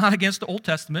was not against the Old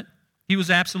Testament. He was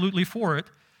absolutely for it.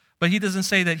 But he doesn't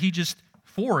say that he just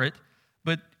for it.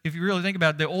 But if you really think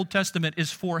about it, the Old Testament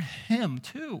is for him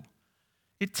too.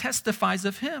 It testifies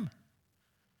of him.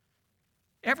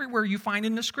 Everywhere you find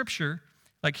in the scripture,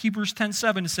 like Hebrews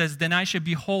 10:7 says, then I shall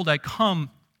behold, I come.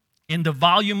 In the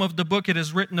volume of the book it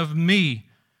is written of me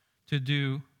to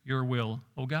do your will,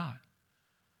 O God.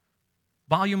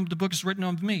 Volume of the book is written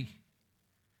of me.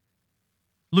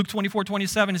 Luke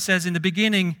 24:27, it says, in the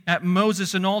beginning, at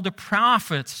Moses and all the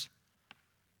prophets.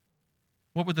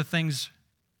 What were the things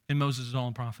in Moses and all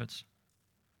the prophets?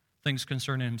 Things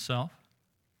concerning himself.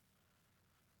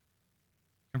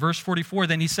 In verse 44,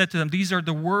 then he said to them, these are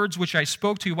the words which I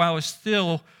spoke to you while I was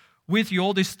still with you.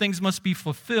 All these things must be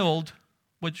fulfilled.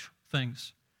 Which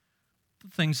things? The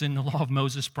things in the law of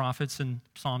Moses, prophets, and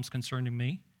Psalms concerning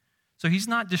me. So he's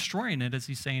not destroying it, as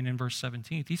he's saying in verse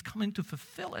 17. He's coming to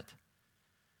fulfill it.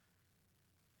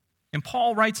 And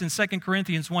Paul writes in 2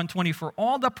 Corinthians 1:20, for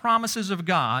all the promises of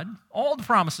God, Old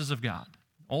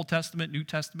Testament, New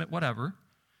Testament, whatever,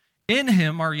 in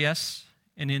him are yes,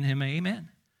 and in him amen,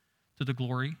 to the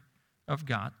glory of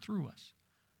God through us.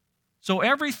 So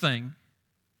everything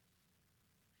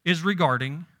is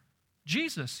regarding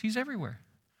Jesus. He's everywhere.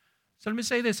 So let me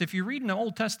say this. If you're reading the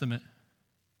Old Testament,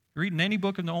 you're reading any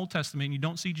book in the Old Testament and you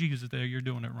don't see Jesus there, you're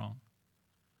doing it wrong.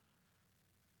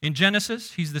 In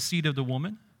Genesis, he's the seed of the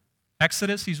woman.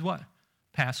 Exodus, he's what?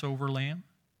 Passover lamb,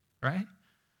 right?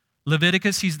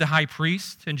 Leviticus, he's the high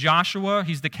priest. In Joshua,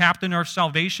 he's the captain of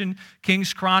salvation.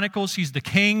 Kings Chronicles, he's the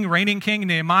king, reigning king.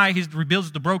 Nehemiah, he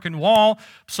rebuilds the broken wall.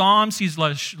 Psalms, he's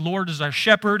the Lord is our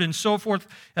shepherd, and so forth.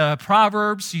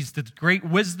 Proverbs, he's the great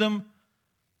wisdom.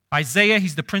 Isaiah,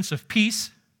 he's the Prince of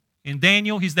Peace. In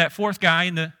Daniel, he's that fourth guy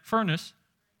in the furnace.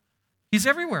 He's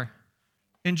everywhere.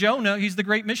 In Jonah, he's the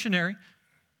great missionary.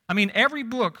 I mean, every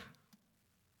book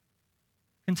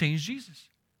contains Jesus.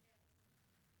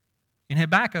 In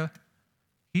Habakkuk,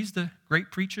 he's the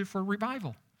great preacher for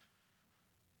revival.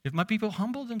 If my people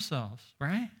humble themselves,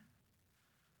 right?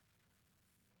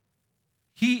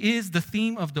 He is the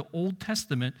theme of the Old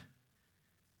Testament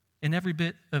in every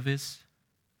bit of his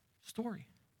story.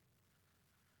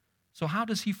 So how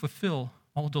does he fulfill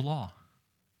all the law?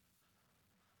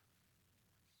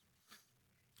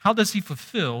 How does he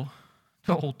fulfill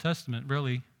the Old Testament?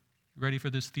 Really, ready for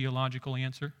this theological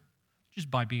answer? Just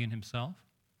by being himself.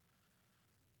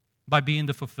 By being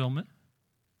the fulfillment.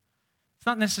 It's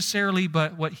not necessarily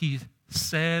but what he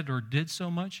said or did so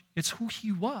much. It's who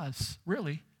he was,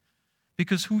 really.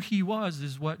 Because who he was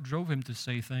is what drove him to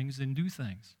say things and do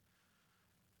things.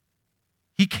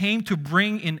 He came to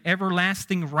bring in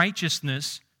everlasting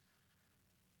righteousness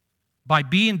by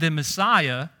being the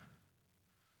Messiah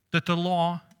that the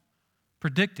law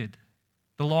predicted,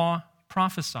 the law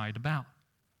prophesied about.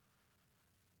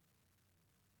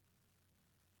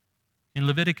 In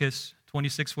Leviticus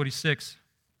 26:46,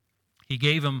 he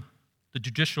gave them the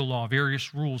judicial law,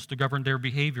 various rules to govern their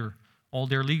behavior, all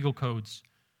their legal codes,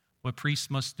 what priests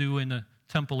must do in the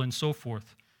temple and so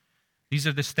forth. These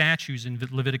are the statutes in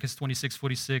Leviticus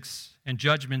 26:46 and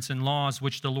judgments and laws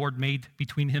which the Lord made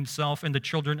between himself and the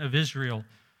children of Israel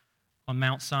on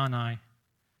Mount Sinai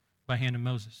by hand of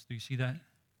Moses. Do you see that?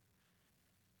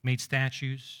 Made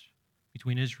statutes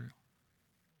between Israel.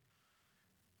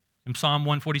 In Psalm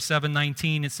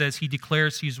 147:19, it says, he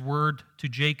declares his word to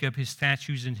Jacob, his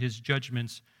statutes and his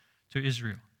judgments to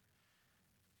Israel.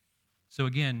 So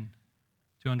again,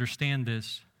 to understand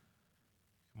this,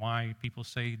 why people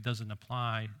say it doesn't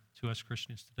apply to us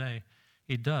Christians today,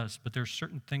 it does, but there are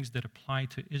certain things that apply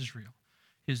to Israel.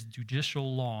 His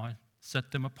judicial law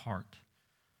set them apart.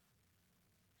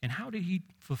 And how did he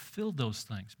fulfill those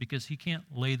things? Because he can't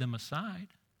lay them aside,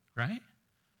 right?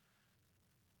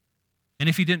 And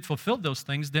if he didn't fulfill those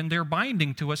things, then they're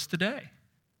binding to us today.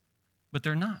 But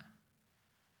they're not.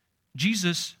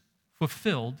 Jesus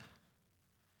fulfilled.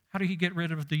 How did he get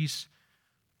rid of these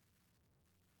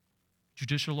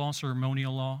judicial law,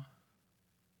 ceremonial law?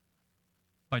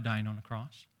 By dying on the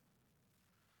cross.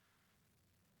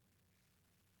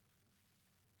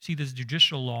 See, this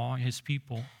judicial law, his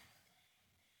people,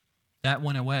 that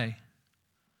went away.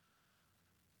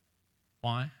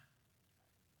 Why?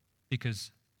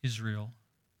 Because Israel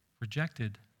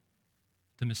rejected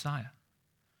the Messiah.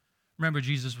 Remember,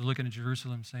 Jesus was looking at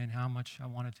Jerusalem saying, how much I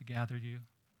wanted to gather you.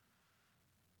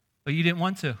 But you didn't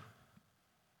want to.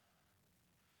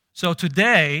 So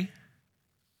today,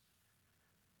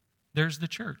 there's the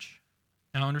church.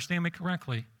 Now understand me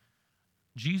correctly.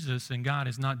 Jesus and God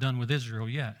is not done with Israel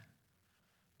yet.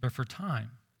 But for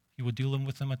time, he will deal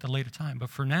with them at the later time. But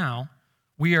for now,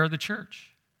 we are the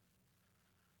church.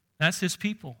 That's his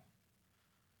people.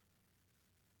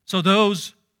 So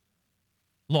those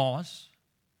laws,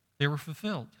 they were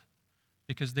fulfilled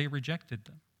because they rejected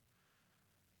them.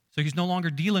 So he's no longer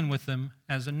dealing with them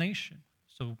as a nation.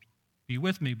 So be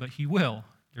with me, but he will.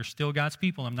 They're still God's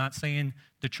people. I'm not saying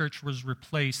the church was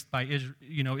replaced by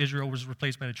Israel was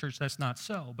replaced by the church. That's not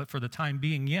so. But for the time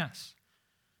being, yes.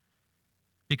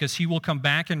 Because he will come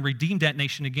back and redeem that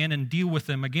nation again and deal with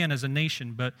them again as a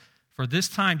nation. But for this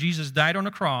time, Jesus died on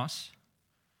a cross,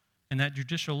 and that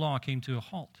judicial law came to a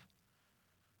halt.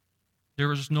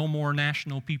 There is no more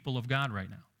national people of God right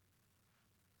now.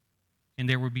 And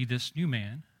there will be this new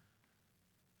man.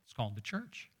 It's called the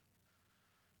church.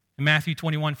 And Matthew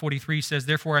 21:43 says,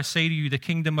 "Therefore I say to you, the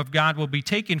kingdom of God will be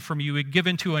taken from you and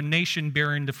given to a nation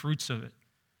bearing the fruits of it."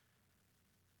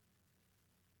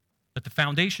 But the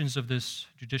foundations of this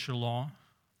judicial law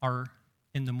are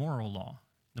in the moral law.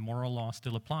 The moral law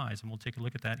still applies, and we'll take a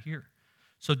look at that here.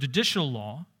 So judicial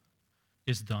law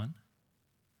is done.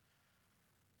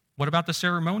 What about the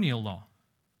ceremonial law?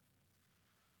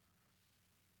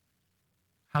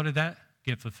 How did that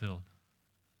get fulfilled?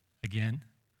 Again,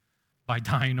 by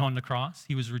dying on the cross.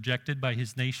 He was rejected by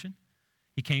his nation.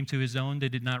 He came to his own. They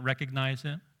did not recognize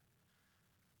him.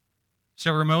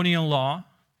 Ceremonial law,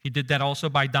 he did that also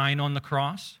by dying on the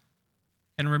cross.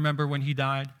 And remember when he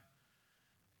died,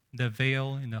 the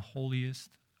veil in the holiest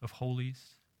of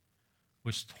holies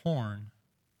was torn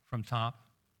from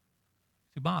top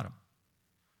to bottom.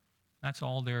 That's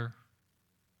all their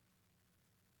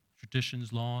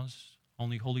traditions, laws.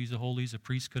 Only holies of holies. A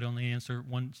priest could only answer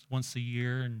once a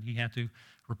year, and he had to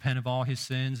repent of all his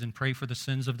sins and pray for the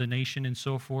sins of the nation and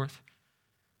so forth.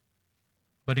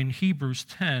 But in Hebrews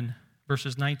 10,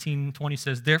 verses 19 and 20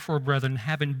 says, "Therefore, brethren,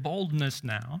 having boldness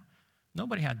now,"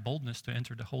 nobody had boldness to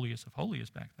enter the holiest of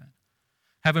holies back then.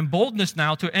 "Having boldness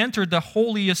now to enter the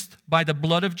holiest by the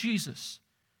blood of Jesus,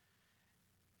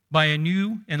 by a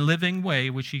new and living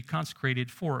way which he consecrated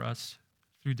for us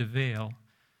through the veil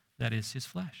that is his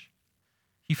flesh."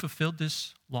 He fulfilled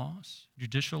these laws,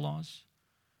 judicial laws,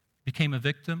 became a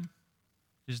victim.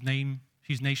 His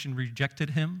nation rejected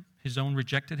him. His own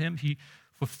rejected him. He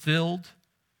fulfilled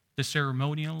the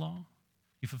ceremonial law.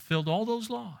 He fulfilled all those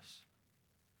laws.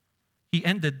 He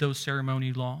ended those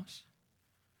ceremonial laws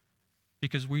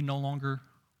because we no longer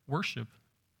worship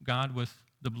God with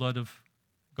the blood of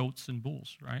goats and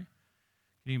bulls, right?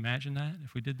 Can you imagine that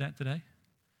if we did that today?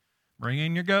 Bring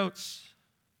in your goats.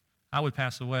 I would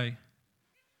pass away.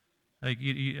 Like,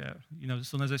 as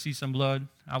soon as I see some blood,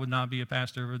 I would not be a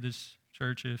pastor of this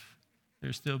church if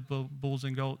there's still bulls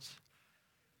and goats.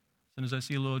 As soon as I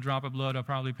see a little drop of blood, I'll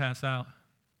probably pass out.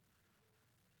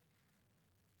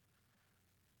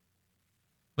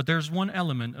 But there's one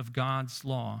element of God's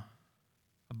law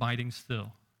abiding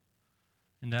still,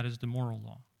 and that is the moral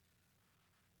law.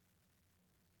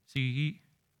 See, he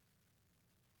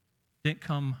didn't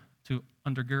come to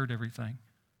undergird everything.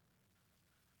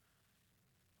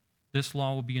 This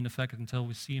law will be in effect until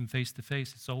we see him face to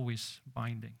face. It's always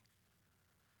binding.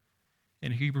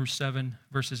 In Hebrews 7,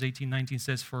 verses 18-19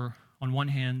 says, "For on one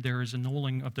hand there is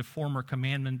annulling of the former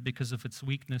commandment because of its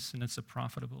weakness and its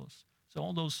unprofitableness." So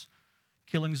all those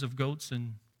killings of goats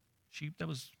and sheep, that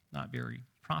was not very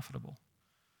profitable.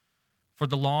 "For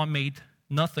the law made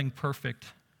nothing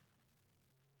perfect.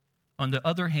 On the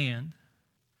other hand,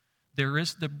 there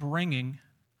is the bringing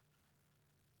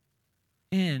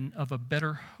in of a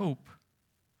better hope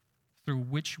through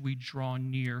which we draw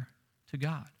near to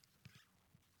God."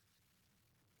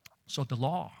 So the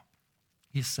law,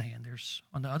 he's saying, there's,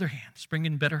 on the other hand, it's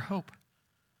bringing better hope.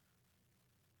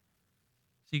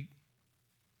 See,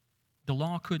 the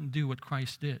law couldn't do what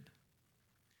Christ did.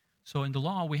 So in the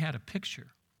law, we had a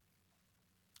picture.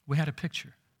 We had a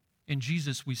picture. In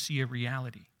Jesus, we see a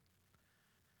reality.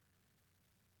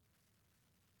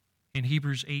 In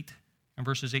Hebrews 8, and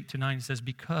verses 8-9, he says,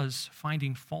 "Because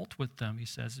finding fault with them," he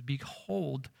says,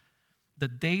 "behold, the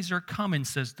days are coming,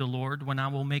 says the Lord, when I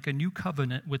will make a new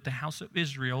covenant with the house of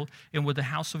Israel and with the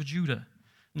house of Judah,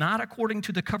 not according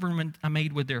to the covenant I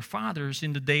made with their fathers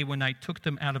in the day when I took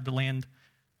them out of the land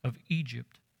of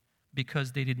Egypt,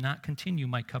 because they did not continue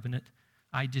my covenant.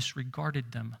 I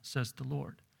disregarded them, says the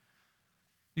Lord."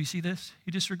 Do you see this?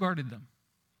 He disregarded them.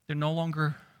 They're no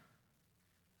longer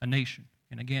a nation.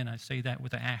 And again, I say that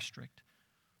with an asterisk.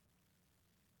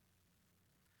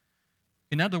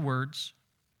 In other words,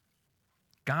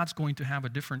 God's going to have a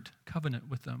different covenant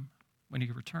with them when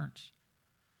he returns.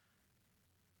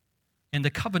 And the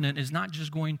covenant is not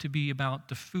just going to be about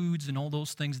the foods and all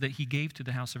those things that he gave to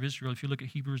the house of Israel. If you look at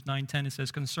Hebrews 9:10, it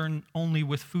says, concerned only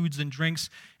with foods and drinks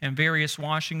and various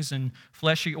washings and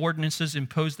fleshly ordinances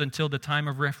imposed until the time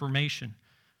of Reformation.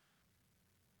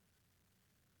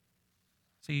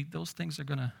 See, those things are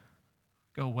going to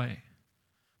go away.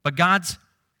 But God's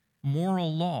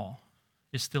moral law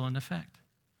is still in effect.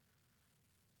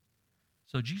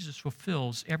 So Jesus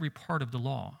fulfills every part of the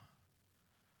law.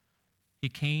 He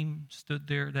came, stood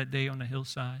there that day on the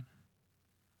hillside.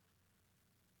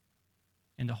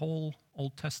 And the whole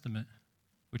Old Testament,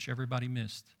 which everybody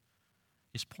missed,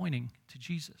 is pointing to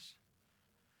Jesus.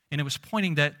 And it was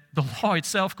pointing that the law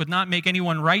itself could not make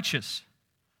anyone righteous.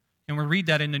 And we read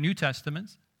that in the New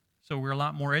Testament. So we're a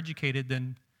lot more educated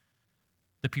than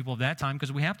the people of that time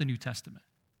because we have the New Testament.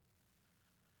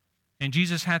 And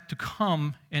Jesus had to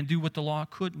come and do what the law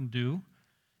couldn't do,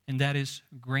 and that is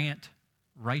grant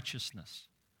righteousness.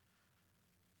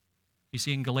 You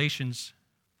see, in Galatians,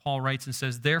 Paul writes and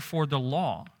says, therefore the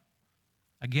law,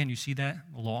 again, you see that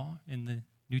law in the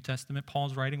New Testament,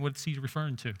 Paul's writing, what's he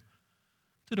referring to?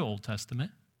 To the Old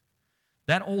Testament.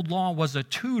 That old law was a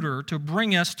tutor to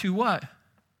bring us to what?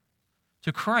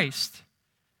 To Christ,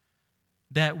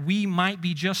 that we might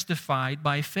be justified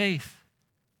by faith.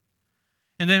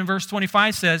 And then verse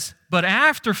 25 says, but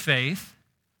after faith,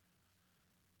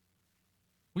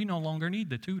 we no longer need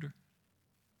the tutor.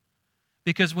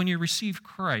 Because when you receive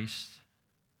Christ,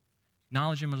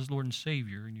 acknowledge Him as Lord and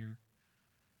Savior, and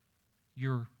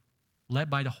you're led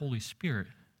by the Holy Spirit,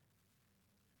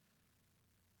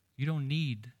 you don't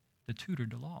need the tutor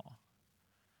to law.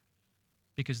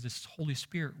 Because this Holy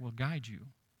Spirit will guide you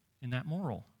in that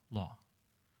moral law.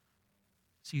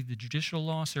 See, the judicial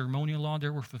law, ceremonial law, they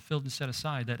were fulfilled and set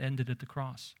aside. That ended at the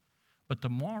cross. But the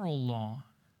moral law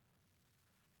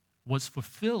was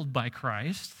fulfilled by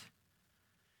Christ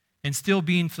and still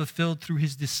being fulfilled through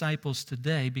His disciples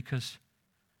today because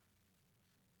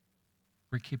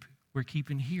we're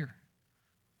keeping here.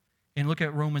 And look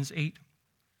at Romans 8,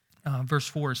 verse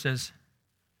 4. It says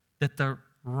that the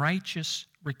righteous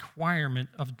requirement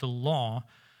of the law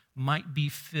might be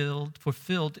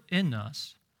fulfilled in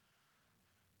us.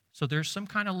 So there's some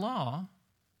kind of law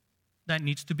that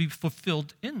needs to be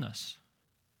fulfilled in us.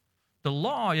 The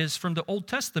law is from the Old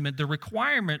Testament. The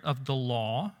requirement of the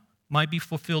law might be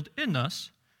fulfilled in us,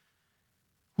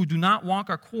 who do not walk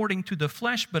according to the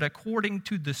flesh, but according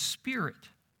to the Spirit.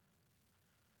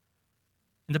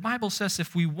 And the Bible says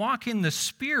if we walk in the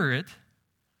Spirit,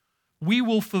 we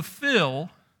will fulfill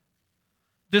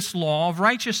this law of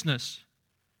righteousness.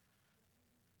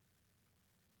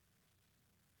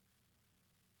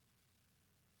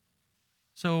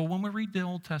 So when we read the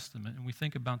Old Testament and we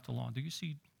think about the law, do you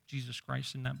see Jesus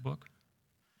Christ in that book?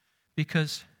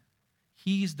 Because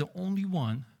He's the only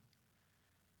one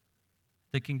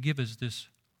that can give us this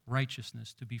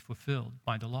righteousness to be fulfilled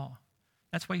by the law.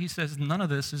 That's why He says none of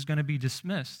this is going to be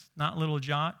dismissed, not little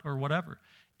jot or whatever.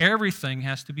 Everything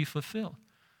has to be fulfilled.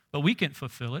 But we can't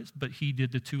fulfill it, but He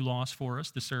did the two laws for us,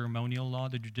 the ceremonial law,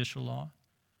 the judicial law.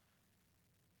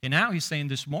 And now He's saying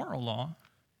this moral law,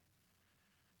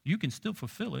 you can still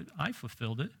fulfill it. I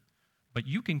fulfilled it, but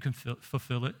you can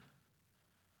fulfill it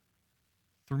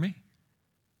through me.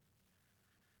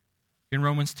 In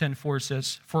Romans 10:4 it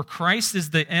says, for Christ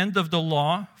is the end of the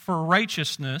law for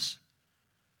righteousness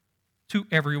to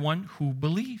everyone who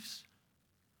believes.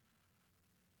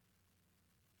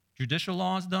 Judicial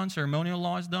law is done, ceremonial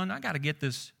law is done. I got to get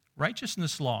this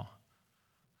righteousness law.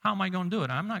 How am I going to do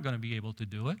it? I'm not going to be able to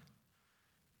do it.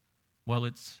 Well,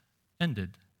 it's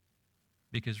ended.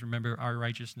 Because remember, our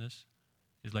righteousness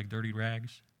is like dirty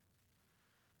rags.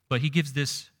 But He gives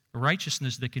this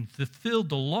righteousness that can fulfill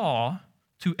the law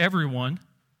to everyone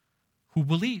who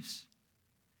believes.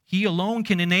 He alone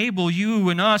can enable you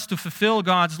and us to fulfill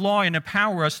God's law and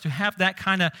empower us to have that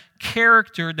kind of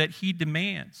character that He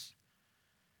demands.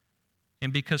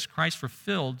 And because Christ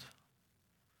fulfilled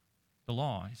the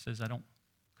law, He says, I don't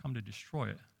come to destroy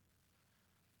it.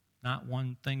 Not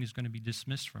one thing is going to be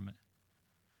dismissed from it.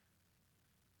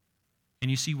 And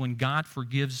you see, when God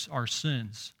forgives our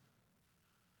sins,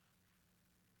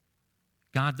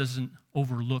 God doesn't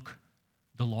overlook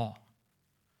the law.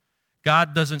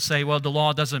 God doesn't say, well, the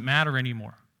law doesn't matter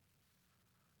anymore.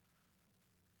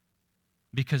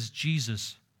 Because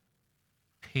Jesus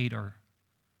paid our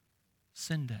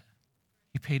sin debt.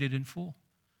 He paid it in full.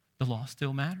 The law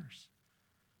still matters.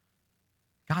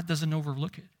 God doesn't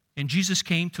overlook it. And Jesus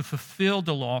came to fulfill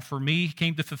the law for me. He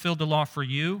came to fulfill the law for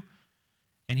you.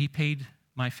 And He paid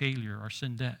my failure, our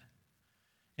sin debt.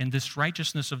 And this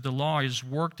righteousness of the law is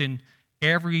worked in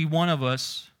every one of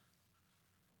us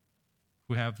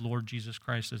who have Lord Jesus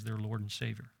Christ as their Lord and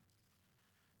Savior.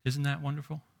 Isn't that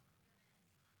wonderful?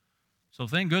 So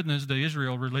thank goodness that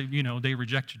Israel, they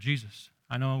rejected Jesus.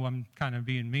 I know I'm kind of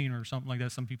being mean or something like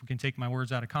that. Some people can take my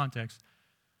words out of context.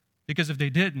 Because if they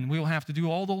didn't, we'll have to do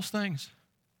all those things.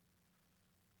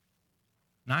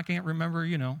 And I can't remember,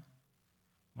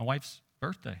 my wife's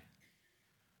birthday.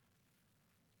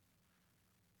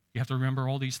 You have to remember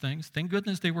all these things. Thank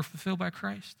goodness they were fulfilled by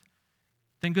Christ.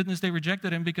 Thank goodness they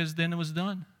rejected him, because then it was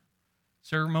done.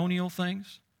 Ceremonial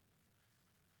things.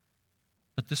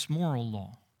 But this moral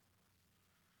law,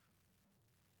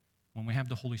 when we have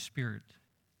the Holy Spirit,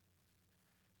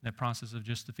 that process of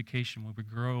justification, when we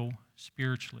grow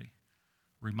spiritually,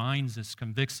 reminds us,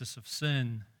 convicts us of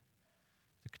sin,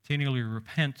 to continually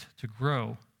repent, to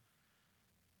grow.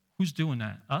 Who's doing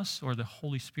that? Us or the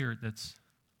Holy Spirit that's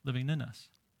living in us?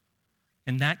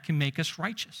 And that can make us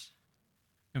righteous.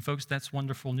 And folks, that's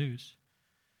wonderful news.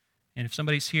 And if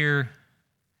somebody's here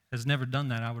has never done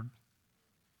that, I would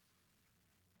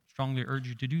strongly urge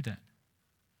you to do that.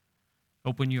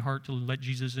 Open your heart to let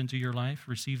Jesus into your life.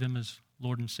 Receive him as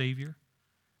Lord and Savior.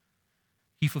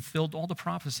 He fulfilled all the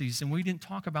prophecies, and we didn't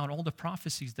talk about all the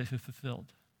prophecies that he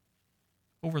fulfilled.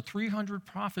 Over 300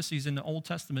 prophecies in the Old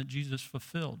Testament Jesus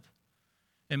fulfilled.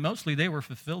 And mostly they were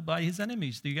fulfilled by his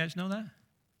enemies. Do you guys know that?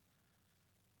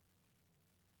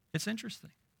 It's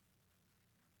interesting.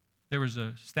 There was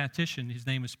a statistician, his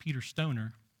name was Peter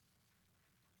Stoner,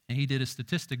 and he did a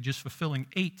statistic just fulfilling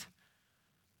 8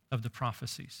 of the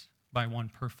prophecies by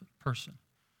one person.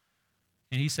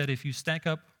 And he said if you stack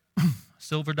up a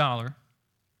silver dollar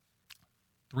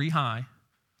 3 high,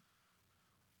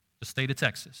 the state of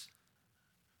Texas,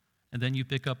 and then you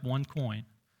pick up 1 coin,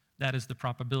 that is the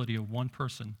probability of one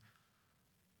person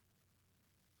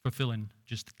fulfilling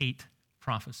just 8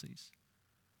 prophecies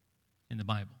in the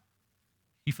Bible.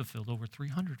 He fulfilled over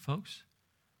 300, folks.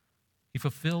 He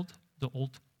fulfilled the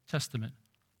Old Testament,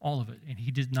 all of it, and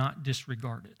he did not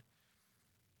disregard it.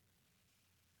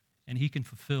 And he can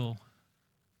fulfill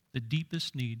the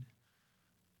deepest need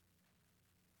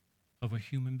of a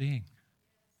human being.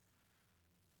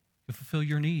 He'll fulfill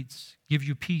your needs, give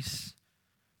you peace.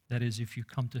 That is, if you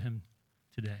come to him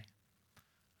today.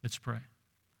 Let's pray.